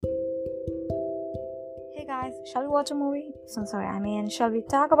guys, shall we watch a movie? Shall we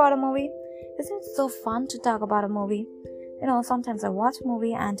talk about a movie? Isn't it so fun to talk about a movie? Sometimes I watch a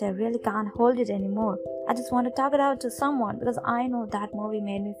movie and I really can't hold it anymore. I just want to talk it out to someone because I know that movie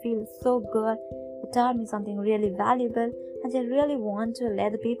made me feel so good. It taught me something really valuable, and I really want to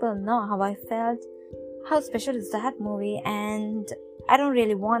let the people know how I felt, how special is that movie, and I don't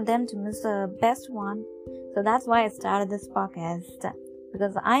really want them to miss the best one. So that's why I started this podcast,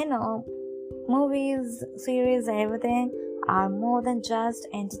 because I know movies, series, everything are more than just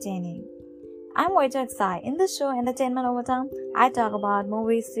entertaining. I'm Waiter Sai. In this show, Entertainment Over Time, I talk about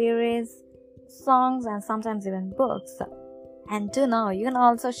movies, series, songs, and sometimes even books. And do know, you can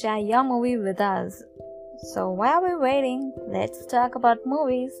also share your movie with us. So why are we waiting? Let's talk about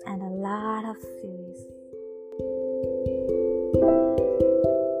movies and a lot of series.